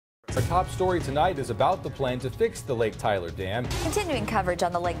top story tonight is about the plan to fix the Lake Tyler Dam. Continuing coverage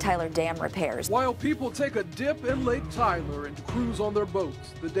on the Lake Tyler Dam repairs. While people take a dip in Lake Tyler and cruise on their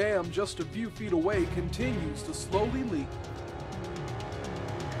boats, the dam just a few feet away continues to slowly leak.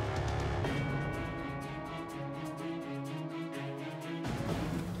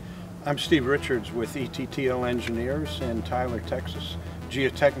 I'm Steve Richards with ETTL Engineers in Tyler, Texas,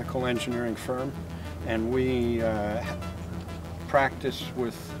 geotechnical engineering firm, and we practice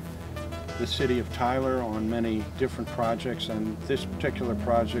with the city of Tyler on many different projects, and this particular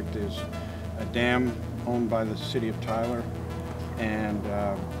project is a dam owned by the city of Tyler, and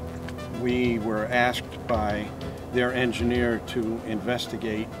we were asked by their engineer to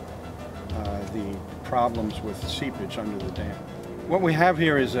investigate the problems with seepage under the dam. What we have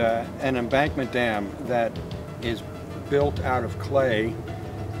here is an embankment dam that is built out of clay,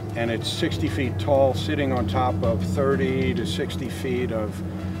 and it's 60 feet tall, sitting on top of 30 to 60 feet of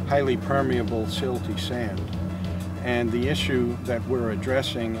highly permeable silty sand. And the issue that we're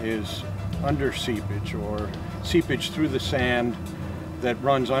addressing is under seepage, or seepage through the sand that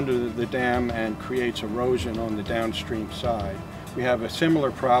runs under the dam and creates erosion on the downstream side. We have a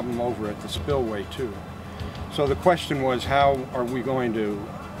similar problem over at the spillway too. So the question was, how are we going to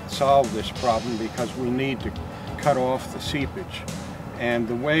solve this problem, because we need to cut off the seepage. And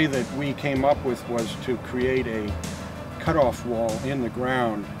the way that we came up with was to create a cutoff wall in the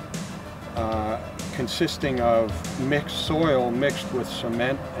ground consisting of mixed soil mixed with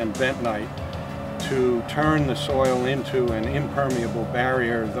cement and bentonite to turn the soil into an impermeable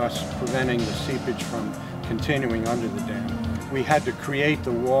barrier, thus preventing the seepage from continuing under the dam. We had to create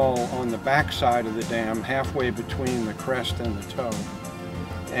the wall on the back side of the dam, halfway between the crest and the toe.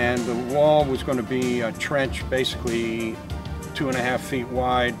 And the wall was going to be a trench basically 2.5 feet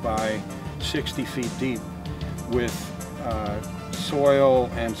wide by 60 feet deep, with soil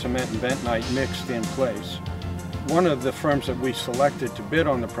and cement and bentonite mixed in place. One of the firms that we selected to bid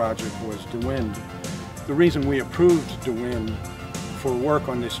on the project was Dewind. The reason we approved Dewind for work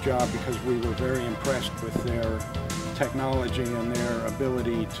on this job because we were very impressed with their technology and their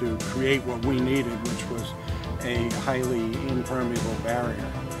ability to create what we needed, which was a highly impermeable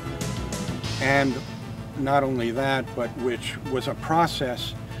barrier. And not only that, but which was a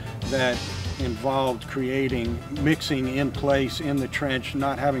process that involved mixing in place in the trench,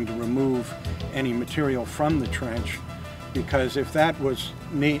 not having to remove any material from the trench, because if that was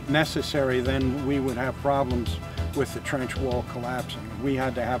necessary, then we would have problems with the trench wall collapsing. We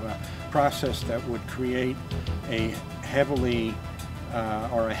had to have a process that would create a heavy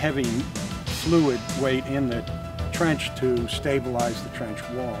fluid weight in the trench to stabilize the trench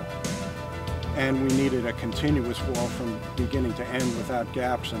wall. And we needed a continuous wall from beginning to end without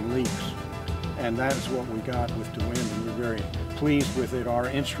gaps and leaks. And that is what we got with Dewind, and we're very pleased with it. Our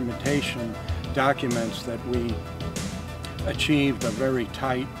instrumentation documents that we achieved a very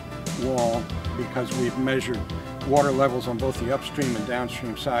tight wall because we've measured water levels on both the upstream and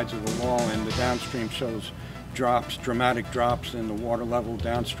downstream sides of the wall, and the downstream shows dramatic drops in the water level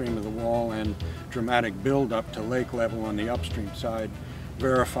downstream of the wall, and dramatic buildup to lake level on the upstream side,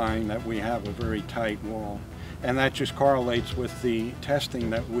 verifying that we have a very tight wall. And that just correlates with the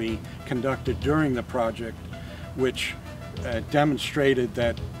testing that we conducted during the project, which demonstrated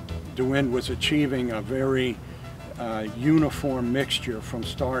that Dewind was achieving a very uniform mixture from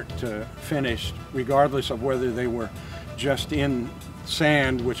start to finish, regardless of whether they were just in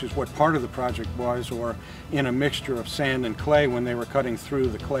sand, which is what part of the project was, or in a mixture of sand and clay. When they were cutting through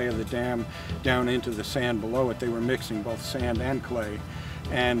the clay of the dam down into the sand below it, they were mixing both sand and clay.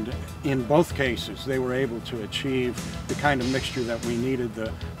 And in both cases, they were able to achieve the kind of mixture that we needed, the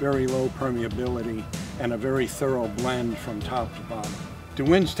very low permeability and a very thorough blend from top to bottom.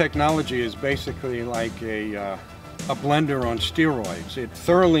 Dewind's technology is basically like a blender on steroids. It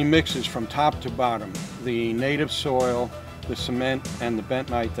thoroughly mixes from top to bottom the native soil, the cement, and the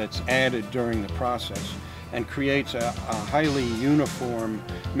bentonite that's added during the process, and creates a highly uniform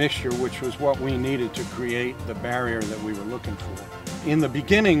mixture, which was what we needed to create the barrier that we were looking for. In the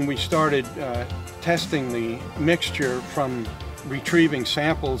beginning, we started testing the mixture from retrieving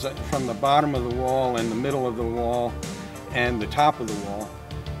samples from the bottom of the wall and the middle of the wall and the top of the wall.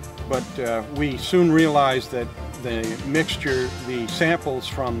 But we soon realized that the mixture, the samples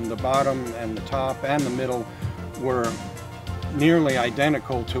from the bottom and the top and the middle were nearly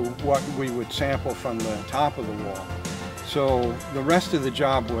identical to what we would sample from the top of the wall. So the rest of the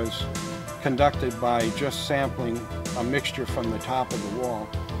job was conducted by just sampling a mixture from the top of the wall.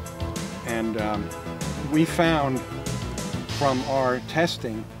 And we found from our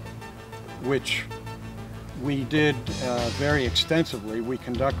testing, which we did very extensively. We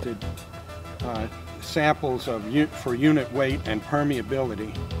conducted samples for unit weight and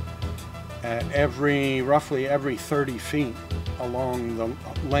permeability at roughly every 30 feet along the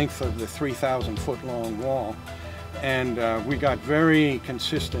length of the 3,000 foot long wall, and we got very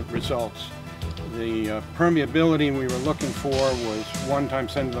consistent results. The permeability we were looking for was 1 ×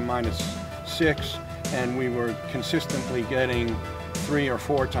 10⁻⁶, and we were consistently getting 3 or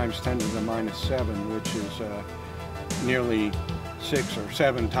 4 × 10⁻⁷, which is nearly 6 or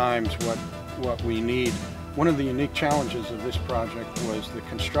 7 times what we need. One of the unique challenges of this project was the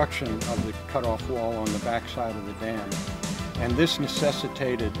construction of the cutoff wall on the backside of the dam. And this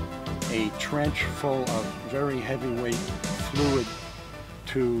necessitated a trench full of very heavyweight fluid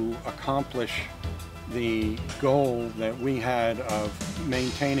to accomplish the goal that we had of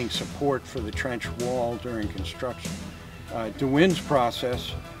maintaining support for the trench wall during construction. Dewind's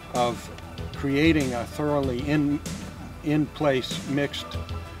process of creating a thoroughly in-place mixed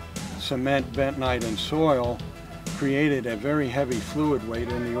cement, bentonite, and soil created a very heavy fluid weight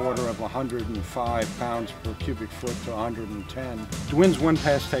in the order of 105 pounds per cubic foot to 110. Dewind's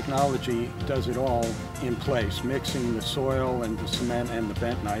one-pass technology does it all in place, mixing the soil and the cement and the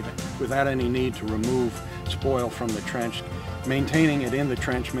bentonite without any need to remove spoil from the trench, maintaining it in the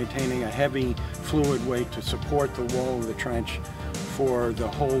trench, maintaining a heavy fluid weight to support the wall of the trench for the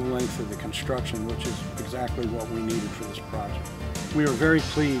whole length of the construction, which is exactly what we needed for this project. We were very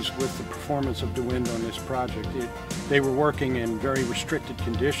pleased with the performance of Dewind on this project. They were working in very restricted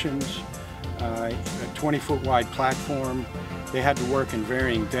conditions, a 20-foot wide platform. They had to work in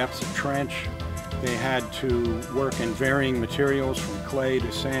varying depths of trench. They had to work in varying materials from clay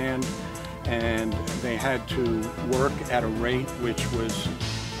to sand, and they had to work at a rate which was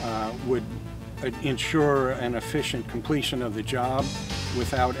would ensure an efficient completion of the job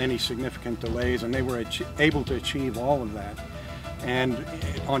without any significant delays, and they were able to achieve all of that. And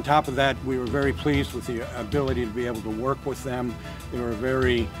on top of that, we were very pleased with the ability to be able to work with them. They were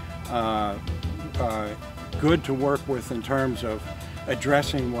very good to work with in terms of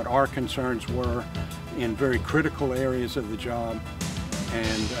addressing what our concerns were in very critical areas of the job.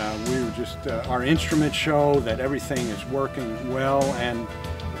 And we were just, our instruments show that everything is working well,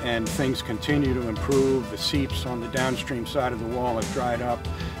 and things continue to improve. The seeps on the downstream side of the wall have dried up.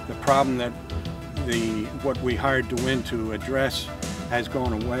 The problem that what we hired Dewind to address has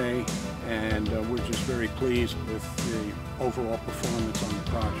gone away, and we're just very pleased with the overall performance on the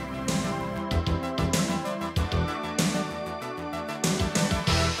project.